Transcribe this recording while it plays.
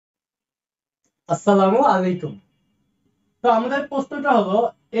আসসালামু আলাইকুম। তো আমাদের প্রশ্নটা হলো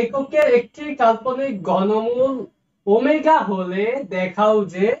এককের একটি কাল্পনিক ঘনমূল ওমেগা হলে দেখাও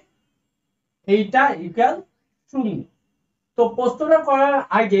যে এইটা ইকুয়াল 0। তো প্রশ্নটা করার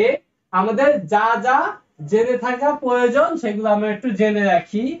আগে আমাদের যা যা জেনে থাকা প্রয়োজন সেগুলো আমরা একটু জেনে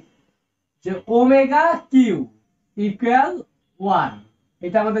রাখি। যে ওমেগা কিউ ইকুয়াল 1,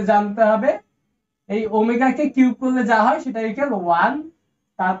 এটা আমাদের জানতে হবে। এই ওমেগা কে কিউব করলে যা হয় সেটা ইকুয়াল 1।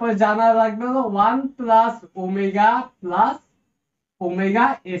 তারপরে জানা রাখবে হলো 1 plus omega plus omega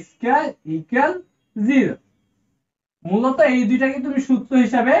square equal 0। মূলত এই দুইটাকে তুমি সূত্র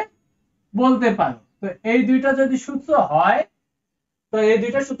হিসাবে বলতে পারো। তো এই দুইটা যদি সূত্র হয়, তো এই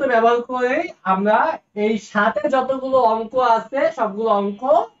দুইটা সূত্র ব্যবহার করে আমরা এই সাথে যতগুলো অঙ্ক আছে সবগুলো অঙ্ক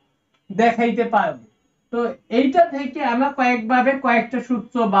দেখাইতে পারবো। তো এইটা থেকে আমরা কয়েকভাবে কয়েকটা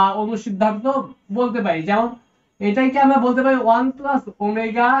সূত্র বা অনুসিদ্ধান্ত বলতে পারি। যেমন এটাকে আমরা বলতে পারি 1 plus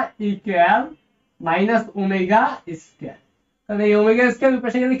omega equal minus omega square. তাহলে এই ওমেগা স্কয়ার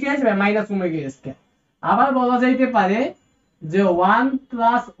উপরে গেলে কি আসবে? Minus omega square. আবার বলা যাইতে পারে যে 1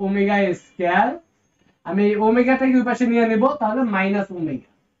 প্লাস ওমেগা স্কয়ার, আমি এই ওমেগাটাকে উপরে নিয়ে নেব, তাহলে মাইনাস ওমেগা।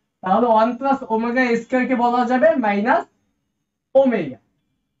 তাহলে 1 প্লাস ওমেগা স্কয়ার কে বলা যাবে মাইনাস ওমেগা।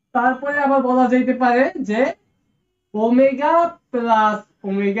 তারপরে আবার বলা যাইতে পারে যে omega plus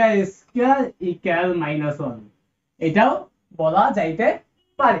omega square equal minus 1, এটাও বলা যাইতে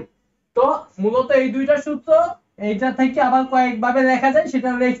পারে। তো মূলত এই দুইটা সূত্র এইটা থেকে আবার কয়েকভাবে দেখা যায়, সেটা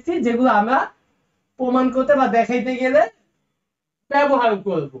লিখছি, যেগুলো আমরা প্রমাণ করতে বা দেখাইতে গেলে ব্যবহার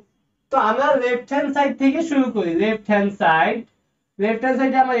করব। তো আমরা লেফট হ্যান্ড সাইড থেকে শুরু করি। লেফট হ্যান্ড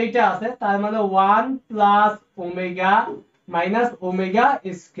সাইডে আমার এইটা আছে, তার মানে 1 plus omega minus omega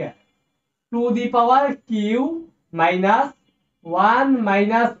square to the power Q minus 1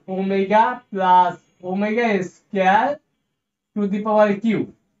 minus omega plus omega square to the power Q.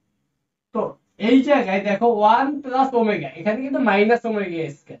 তো এই জায়গায় দেখো 1 প্লাস ওমেগা, এখানে কিন্তু মাইনাস ওমেগা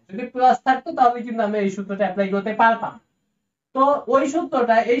স্কয়ার, যদি প্লাস থাকতো তাহলে কিন্তু আমরা এই সূত্রটা অ্যাপ্লাই করতে পারতাম। তো ওই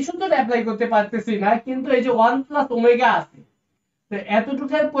সূত্রটা এই সূত্রটা অ্যাপ্লাই করতে পারতেছি না, কিন্তু এই যে 1 প্লাস ওমেগা আছে, তো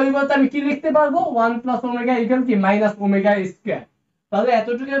এতটুকুর পরিবর্তে আমি কি লিখতে পারবো? 1 প্লাস ওমেগা ইকুয়াল কি মাইনাস ওমেগা স্কয়ার। তাহলে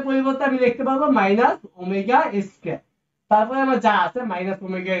এতটুকুর পরিবর্তে আমি লিখতে পারবো মাইনাস ওমেগা স্কয়ার। তারপরে আমরা যা আছে মাইনাস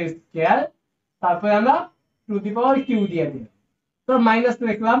ওমেগা স্কয়ার, তারপরে আমরা টু দি পাওয়ার কিউ দিয়ে দিই। তো মাইনাস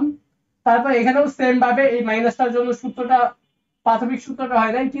লিখলাম। তারপর এখানেও সেম ভাবে এই মাইনাসটার জন্য সূত্রটা, প্রাথমিক সূত্রটা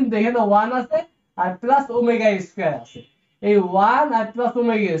হয় নাই, কিন্তু এখানে 1 আছে আর প্লাস ওমেগা স্কয়ার আছে। এই 1 আর প্লাস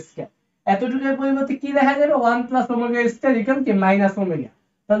ওমেগা স্কয়ার এতটুকুর পরিবর্তে কি লেখা যাবে? 1 প্লাস ওমেগা স্কয়ার ইকুয়াল কি মাইনাস ওমেগা।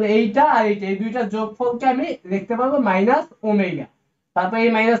 তাহলে এইটা আর এইটা, এই দুইটা যোগফলকে আমি লিখতে পারবো মাইনাস ওমেগা। তারপর এই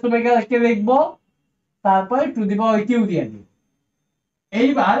মাইনাস ওমেগা কে লিখবো, তারপরে টু দি পাওয়ার কিউ দিয়ে দিই।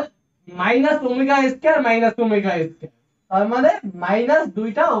 এইবার minus omega square minus omega square, তার মানে মাইনাস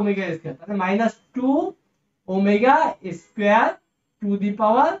দুইটা ওমেগা স্কয়ার, তাহলে minus 2 omega square to the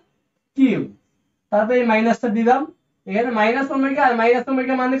power Q. তারপরে এই মাইনাসটা দিলাম। এখানে মাইনাস ওমেগা আর মাইনাস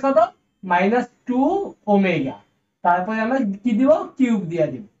ওমেগা মানে কত? Minus 2 omega. তারপরে আমরা কি দিব? কিউব দিয়ে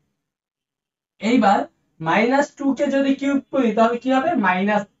দিব। এইবার মাইনাস 2 কে যদি কিউব করি তাহলে কি হবে?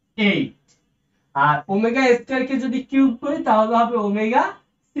 মাইনাস 8। আর ওমেগা স্কয়ার কে যদি কিউব করি তাহলে হবে ওমেগা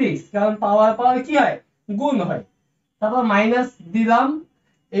 6, কারণ পাওয়ার পাওয়ার কি হয়? গুণ হয়। তারপর মাইনাস দিলাম।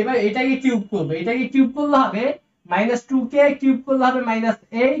 এবার এটাকে কিউব করব, এটাকে কিউব করলে হবে মাইনাস 2 কে কিউব করলে হবে মাইনাস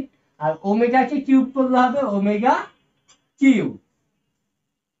 8, আর ওমেগা কে কিউব করলে হবে ওমেগা কিউব।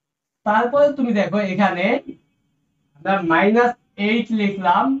 তারপরে তুমি দেখো এখানে আমরা মাইনাস 8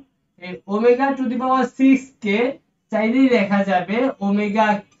 লিখলাম। এই ওমেগা টু দি পাওয়ার 6 কে চাইলেই লেখা যাবে omega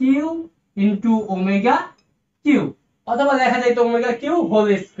Q into omega Q, অথবা লেখা যায় তো ওমেগা কিউ হোল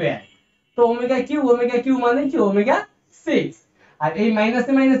স্কয়ার। তো ওমেগা কিউ মানে কি? ওমেগা 6। আর এই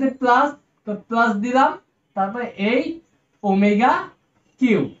মাইনাসে মাইনাসে প্লাস, তো প্লাস দিলাম। তারপর এই ওমেগা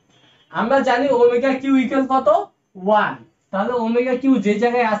কিউ, আমরা জানি ওমেগা কিউ ইকুয়াল কত? 1। তাহলে ওমেগা কিউ যে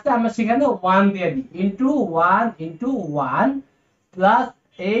জায়গায় আছে আমরা সেখানে 1 দিয়ে দিই, ইনটু 1 ইনটু 1 প্লাস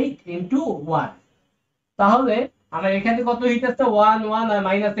 8 ইনটু 1। তাহলে আমরা এখানে কত হইতেছে? 1 1 আর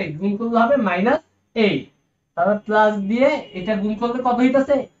মাইনাস 8 গুণ করলে হবে মাইনাস 8। তারপর প্লাস দিয়ে এটা গুণ করলে কত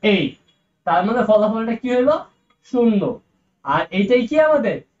হইতেছে? 8। তার মানে ফলাফলটা কি হলো? 0। আর এইটাই কি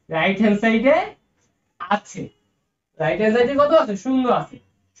আমাদের রাইট হ্যান্ড সাইডে আছে। রাইট হ্যান্ড সাইডে কত আছে? 0 আছে।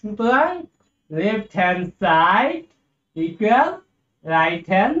 সুতরাং left hand side equal right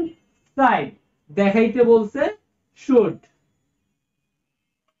hand side দেখাইতে বলছে শুড।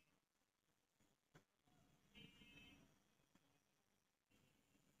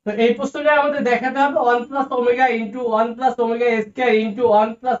 তো এই প্রশ্নটা আমাদের দেখাতে হবে 1 plus omega into 1 plus omega square into 1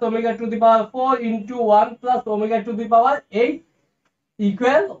 plus omega to the power 4 into 1 plus omega to the power 8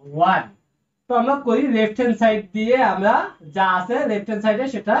 equal 1। তো আমরা করি লেফট হ্যান্ড সাইড দিয়ে আমরা যা আছে লেফট হ্যান্ড সাইডে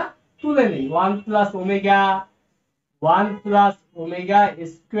সেটা তুলে নেই 1 plus omega 1 plus omega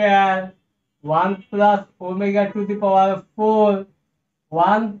square 1 plus omega to the power 4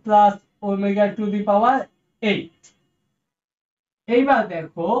 1 plus omega to the পাওয়ার 8। এইবার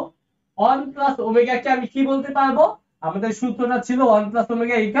দেখো 1 প্লাস ওমেগা কে আমি কি বলতে পারবো, আমাদের সূত্রটা ছিল 1 plus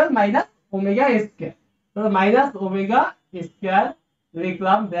omega equal minus omega square. তাহলে মাইনাস ওমেগা স্কয়ার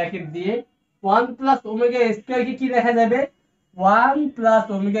লিখলাম ব্র্যাকেট দিয়ে। 1 প্লাস ওমেগা স্কয়ার কি লেখা যাবে, 1 প্লাস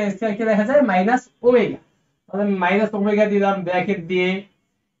ওমেগা স্কয়ার কি লেখা যায় মাইনাস ওমেগা। তাহলে মাইনাস ওমেগা দিলাম ব্র্যাকেট দিয়ে।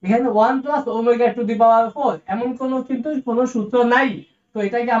 এখানে 1 প্লাস ওমেগা টু দি পাওয়ার 4 এমন কোনো সূত্র নাই, তো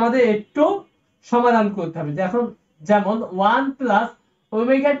এটাকে আমাদের একটু সমাধান করতে হবে। যেমন 1 প্লাস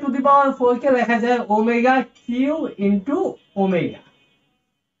ওমেগা টু দি পাওয়ার 4 কে লেখা যায় ওমেগা কিউ ইনটু ওমেগা।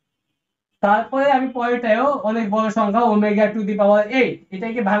 তারপরে আমি পরেরটাও অনেক বড় সংখ্যা ওমেগা টু দি পাওয়ার 8,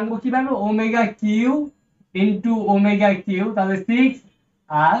 এটাকে ভাঙবো কিভাবে, omega Q into omega Q, তাহলে 6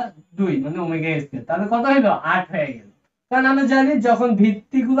 আর 2 মানে ওমেগা স্কয়ার, তাহলে কত হলো 8 হয়ে গেল। কারণ আমরা জানি যখন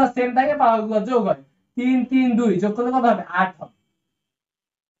ভিত্তিগুলো সেম থাকে পাওয়ারগুলো যোগ হয়, 3 3 2 যোগ করলে কত হবে 8 হবে।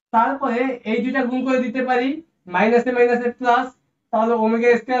 তারপরে এই দুইটা গুণ করে দিতে পারি, মাইনাসে মাইনাসে প্লাস, তাহলে ওমেগা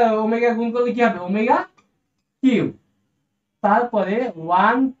স্কয়ার ওমেগা গুণ করলে কি হবে ওমেগা কিউ। তারপরে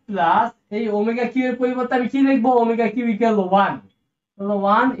 1 প্লাস এই ওমেগা কিউ এর পরিবর্তে আমি কি লিখবো, ওমেগা কিউ ইকুয়াল 1, তাহলে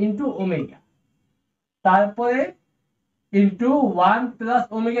 1 ইনটু ওমেগা। তারপরে ইনটু 1 প্লাস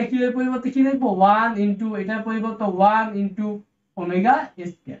ওমেগা কিউ এর পরিবর্তে কি লিখবো 1 ইনটু এটার পরিবর্তে 1 ইনটু ওমেগা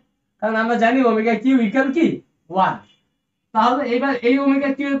স্কয়ার, কারণ আমরা জানি ওমেগা কিউ ইকুয়াল কি 1। তাহলে এবার এই ওমেগা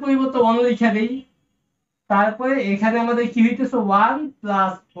কিউ এর পরিবর্তে 1 লিখে দেই। তারপরে এখানে আমাদের কি হইতেছে 1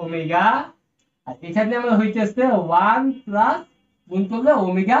 প্লাস ওমেগা, আর এখানে আমরা হইতেছে 1 প্লাস গুণ করলে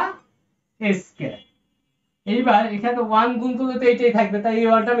ওমেগা স্কয়ার। এইবার এখানে 1 গুণ করলে তো এটাই থাকবে, তাই এই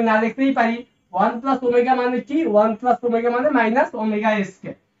 1টা আমি না লিখতেই পারি। 1 প্লাস ওমেগা মানে কি, 1 প্লাস ওমেগা মানে মাইনাস ওমেগা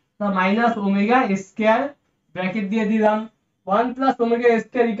স্কয়ার, তো মাইনাস ওমেগা স্কয়ার ব্র্যাকেট দিয়ে দিলাম। 1 প্লাস ওমেগা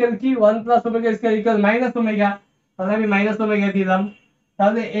স্কয়ার ইকুয়াল কি, 1 plus omega square equal minus omega, তাহলে আমি মাইনাস ওমেগা দিলাম।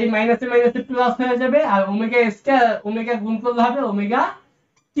 তাহলে এই মাইনাসে মাইনাসে প্লাস হয়ে যাবে, আর ওমেগা স্কয়ার ওমেগা গুণ করলে হবে omega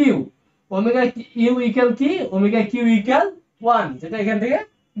Q. Omega Q equal কি, ওমেগা কিউ ইকুয়াল 1, যেটা এখান থেকে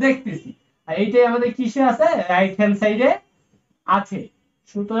দেখতেছি। আর এইটাই আমাদের কিসে আছে, রাইট হ্যান্ড সাইডে আছে।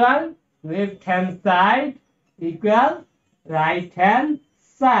 সুতরাং left hand side equal right hand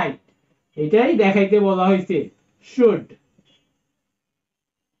side, এটাই দেখাইতে বলা হয়েছে শুড।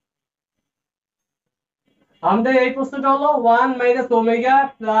 আমাদের এই প্রশ্নটা হলো 1 minus omega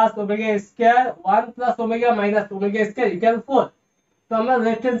plus omega square 1 plus omega minus omega square equal 4। তো আমরা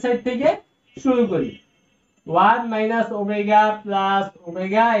লেফট হ্যান্ড সাইড থেকে শুরু করি। 1 minus omega plus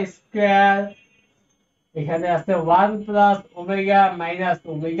omega square, এখানে আছে 1 plus omega minus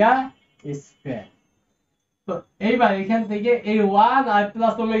omega square. তো এইবার এখান থেকে এই 1 আর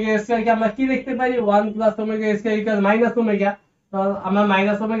প্লাস ওমেগা স্কয়ার কে আমরা কি লিখতে পারি, 1 plus omega square equal minus omega, তো আমরা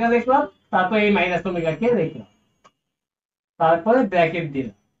মাইনাস ওমেগা লিখলাম, তারপর এই মাইনাস ওমেগা কে লিখলাম, তারপরে ব্র্যাকেট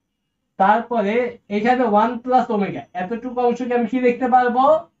দিলাম। তারপরে এখানে 1 প্লাস ওমেগা এতটুকু অংশকে আমি কি লিখতে পারবো,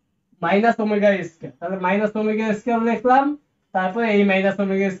 মাইনাস ওমেগা স্কয়ার, তাহলে মাইনাস ওমেগা স্কয়ার লিখলাম, তারপরে এই মাইনাস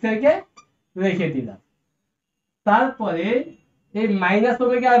ওমেগা স্কয়ার কে রেখে দিলাম। তারপরে এই মাইনাস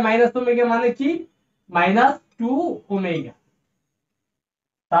ওমেগা আর মাইনাস ওমেগা মানে কি, মাইনাস 2 ওমেগা।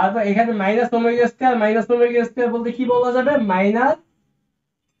 তারপর এখানে মাইনাস ওমেগা স্কয়ার বলতে কি বলা যাবে, minus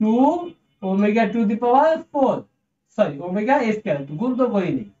 2 omega to the power 4, sorry omega square গুণ তো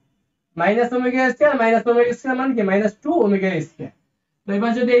করিনি, মাইনাস ওমেগা স্কয়ার মানে কি মাইনাস 2 ওমেগা স্কয়ার। তো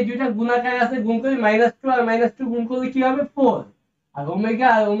এবার যদি এই দুইটা গুণাকারে আছে গুণ করি, মাইনাস 2 আর মাইনাস 2 গুণ করলে কি হবে 4, আর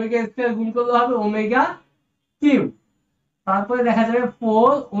ওমেগা স্কয়ার গুণ করলে হবে ওমেগা কিউ। তারপরে দেখা যাবে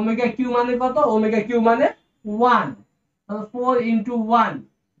 4 ওমেগা কিউ মানে কত, ওমেগা কিউ মানে 1, তাহলে 4 ইনটু 1,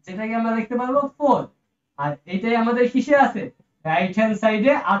 যেটাকে আমরা লিখতে পারবো 4, আর এটাই আমাদের কিসে আছে, রাইট হ্যান্ড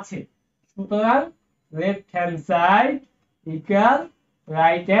সাইডে আছে। সুতরাং left hand side equal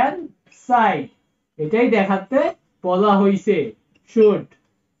right hand side, এটাই দেখাতে বলা হইছে শুড।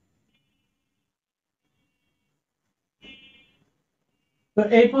 তো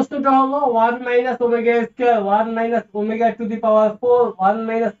এই প্রশ্নটা হলো 1 minus omega square 1 minus omega to the power 4 1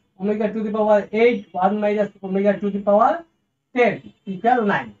 minus omega to the power 8 1 minus omega to the power 10 equal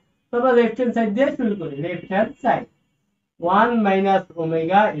 9। তো আমরা লেফট হ্যান্ড সাইড দিয়ে শুরু করি। Left hand side 1 minus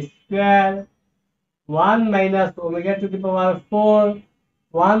omega square 1 minus omega to the power 4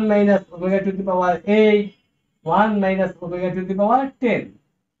 1 minus omega to the power 8 1 minus omega to the পাওয়ার 10।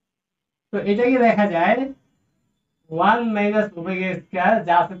 তো এটাকে দেখা যায় 1 minus omega square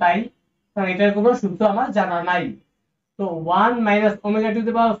যা আছে তাই, কারণ এটার কোনো সূত্র আমার জানা নাই। তো 1 মাইনাস ওমেগা টু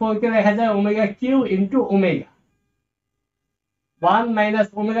দি পাওয়ার 4 কে লেখা যায় omega Q into omega. 1 minus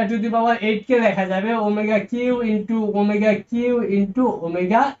omega to the পাওয়ার 8 কে লেখা যাবে omega Q into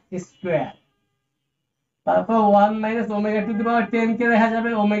omega square. তারপর 1 মাইনাস ওমেগা টু দি পাওয়ার 10 কে লেখা যাবে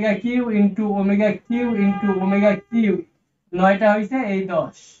omega Q into omega Q. 9টা হইছে এই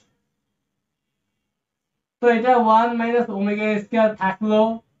 10। তো এটা 1 মাইনাস ওমেগা স্কয়ার থাকলো,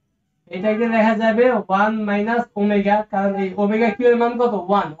 এটাকে লেখা যাবে 1 মাইনাস ওমেগা, কারণ এই ওমেগা কিউ এর মান কত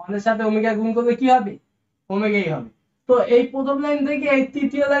 1, 1 এর সাথে ওমেগা গুণ করলে কি হবে ওমেগাই হবে। তো এই প্রথম লাইন থেকে এই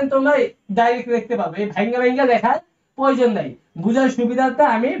তৃতীয় লাইন তোমরা ডাইরেক্ট লিখতে পারবে, এই ভাঙা ভাঙা লেখার প্রয়োজন নাই, বুঝার সুবিধার্থে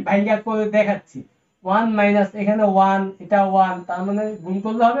আমি ভাঙা করে দেখাচ্ছি। 1 মাইনাস এখানে 1, এটা 1, তার মানে গুণ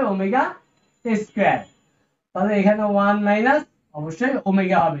করলে হবে ওমেগা স্কয়ার। তাহলে এখানে 1 মাইনাস অবশ্যই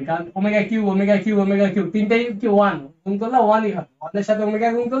ওমেগা হবে, কারণ ওমেগা কিউ তিনটাই কি 1, গুণ করলে 1ই হবে, 1 এর সাথে ওমেগা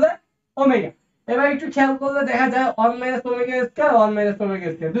গুণ করলে ওমেগা। এবার একটু খেয়াল করলে দেখা যায় 1 মাইনাস ওমেগা স্কয়ার,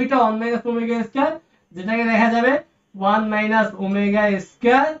 দুইটা 1 মাইনাস ওমেগা স্কয়ার, যেটাকে দেখা যাবে 1 minus omega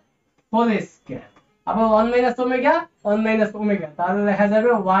square whole square. আবার 1 মাইনাস ওমেগা, তাহলে লেখা যাবে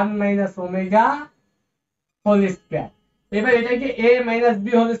 1 মাইনাস ওমেগা হোল স্কয়ার। এবার এটাকে a minus b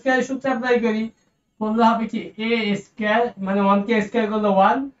whole square সূত্রে অ্যাপ্লাই করি, করলে হবে কি a স্কয়ার মানে 1 কে স্কয়ার করলে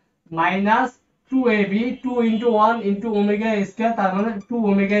 1 minus 2ab, 2 into 1 into omega square, তার মানে 2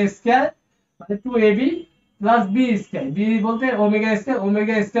 ওমেগা স্কয়ার মানে 2ab plus b square, b বলতে ওমেগা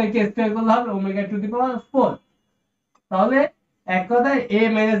স্কয়ার কে স্কয়ার করলে হবে ওমেগা টু দি পাওয়ার 4। তাহলে এক কথায় a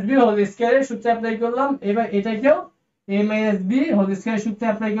minus b whole square এর সূত্র অ্যাপ্লাই করলাম। এবার এটাকেও a minus b whole square সূত্রে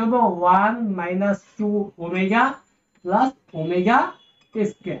অ্যাপ্লাই করব 1 minus 2 omega plus omega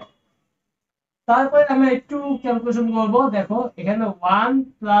square. তারপরে আমরা একটু ক্যালকুলেশন করব, দেখো এখানে 1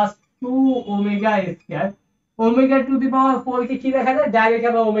 plus 2 omega square, omega to the পাওয়ার 4 কে কি লেখা যায় ডাইরেক্ট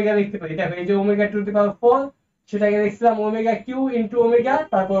আমরা ওমেগা লিখতে পারি। দেখো এই যে ওমেগা টু দি পাওয়ার 4, সেটাকে লিখছিলাম ওমেগা কিউ ইনটু ওমেগা,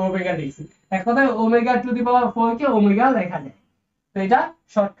 তারপর ওমেগা লিখছি। এক কথায় omega to the power 4 K omega লেখা যায়। তো এটা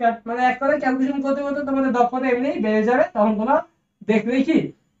শর্টকাট, মানে এক কথায় ক্যালকুলেশন করতে করতে তোমাদের দক্ষতা এমনিই বেড়ে যাবে, তখন তোমরা দেখলেই কি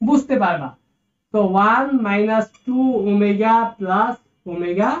বুঝতে পারবা। তো 1 minus 2 omega plus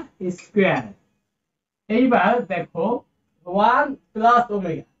omega square. এইবার দেখো 1 প্লাস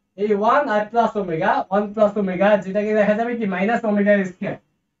ওমেগা, এই 1 আর প্লাস ওমেগা, 1 প্লাস ওমেগা যেটাকে দেখা যাবে কি মাইনাস ওমেগা স্কয়ার,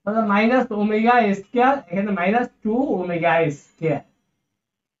 তাহলে মাইনাস ওমেগা স্কয়ার, এখানে মাইনাস 2 ওমেগা স্কয়ার।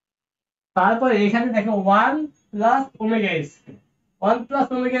 তারপর এখানে দেখো 1 plus omega square, 1 plus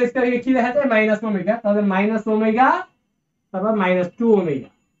omega square কি দেখা যায় মাইনাস ওমেগা, তাহলে মাইনাস ওমেগা তারপর মাইনাস 2 ওমেগা।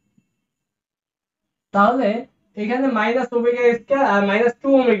 তাহলে এখানে মাইনাস ওমেগা স্কয়ার আর মাইনাস 2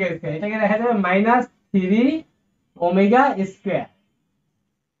 ওমেগা স্কয়ার, এটাকে দেখা যাবে মাইনাস 3 ওমেগা স্কয়ার।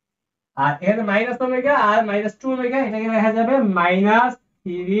 আর এখানে মাইনাস ওমেগা আর মাইনাস 2 ওমেগা, এটাকে লেখা যাবে মাইনাস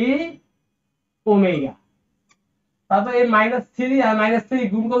 3 ওমেগা। তারপর এই মাইনাস 3 আর মাইনাস 3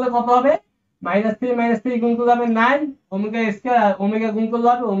 গুণ করলে কত হবে, মাইনাস 3 গুণ করলে হবে 9 ওমেগা স্কয়ার, আর ওমেগা গুণ করলে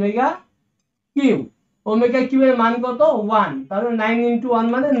হবে ওমেগা কিউ। ওমেগা কিউ এর মান কত 1, তাহলে 9 ইনটু 1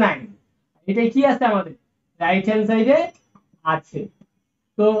 মানে 9। এটা কি আছে আমাদের রাইট হ্যান্ড সাইডে আছে।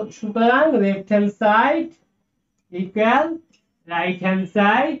 তো সুতরাং left hand side equal right hand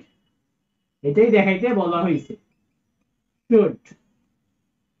side, এটাই দেখাইতে বলা হয়েছে। শুড।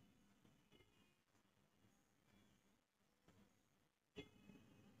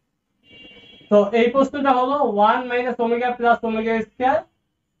 তো এই প্রশ্নটা হলো 1 minus omega plus omega square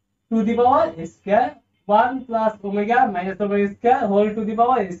to the power square, 1 plus omega minus omega square whole to the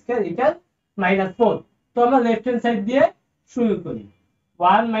power square equal minus 4। তো আমরা লেফট হ্যান্ড সাইড দিয়ে শুরু করি।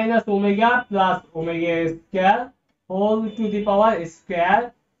 1 minus omega plus omega square whole to the power square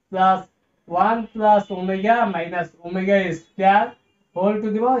plus 1 plus omega minus omega square whole to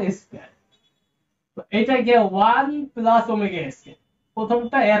the power square. তো এটাকে 1 plus omega square,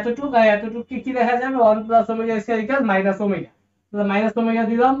 প্রথমটা এতটুকু আর এতটুকুকে কি দেখা যাবে 1 plus omega square equal minus omega, তাহলে মাইনাস ওমেগা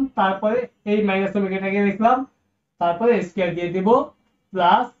দিলাম, তারপরে এই মাইনাস ওমেগাটাকে লিখলাম, তারপরে স্কয়ার দিয়ে দেব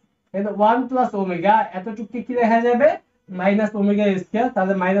প্লাস 1 প্লাস ওমেগা এতটুকুকে কি দেখা যাবে মাইনাস ওমেগা স্কয়ার,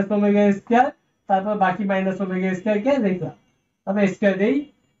 তাহলে মাইনাস ওমেগা স্কয়ার, তারপর বাকি মাইনাস ওমেগা স্কয়ার কে লিখলাম, তারপর স্কয়ার দেই।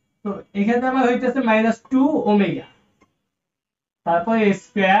 তো এখানে আমার হইতেছে মাইনাস 2 ওমেগা, তারপর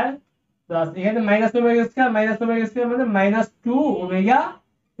স্কয়ার প্লাস এখানে মাইনাস ওমেগা স্কয়ার মানে মাইনাস 2 ওমেগা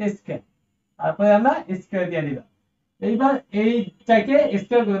স্কয়ার, তারপরে আমরা স্কয়ার দিয়ে দিলাম। এইবার এইটাকে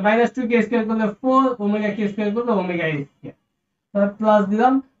স্কয়ার করলে মাইনাস 2 কে স্কয়ার করলে 4, ওমেগা কে স্কয়ার করলে ওমেগা স্কয়ার, তারপর প্লাস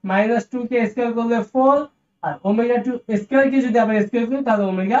দিলাম মাইনাস 2 কে স্কয়ার করলে 4, আর ওমেগা 2 স্কয়ার কে যদি আমরা স্কয়ার করি তাহলে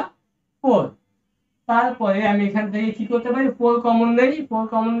ওমেগা 4। তারপরে আমি এখান থেকে কি করতে পারি 4 কমন নেই, 4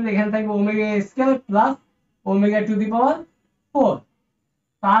 কমন নিলে এখানে থাকবে omega square plus omega to the পাওয়ার 4।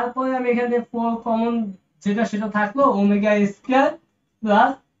 তারপরে আমি এখান থেকে 4 কমন যেটা সেটা থাকলো ওমেগা স্কয়ার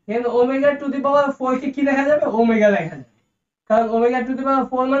প্লাস এখানে ওমেগা টু দি পাওয়ার 4 কে কি লেখা যাবে ওমেগা লেখা যাবে কারণ ওমেগা টু দি পাওয়ার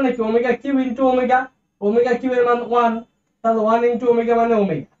 4 মানে কি omega cube into omega omega cube এর মান 1 তাহলে 1 ইনটু ওমেগা মানে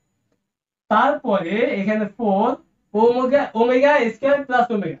ওমেগা তারপরে এখানে 4 omega omega square plus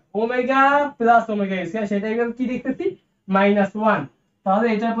omega plus omega square সেটা এখানে কি দেখতেছি -1 তাহলে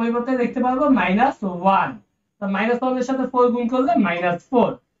এটার পরিবর্তে দেখতে পারবো -1 তা -1 এর সাথে 4 গুণ করলে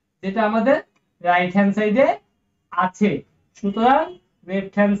 -4 যেটা আমাদের রাইট হ্যান্ড সাইডে আছে সুতরাং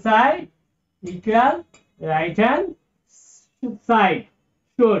left hand side equal right hand side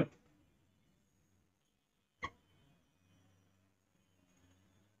should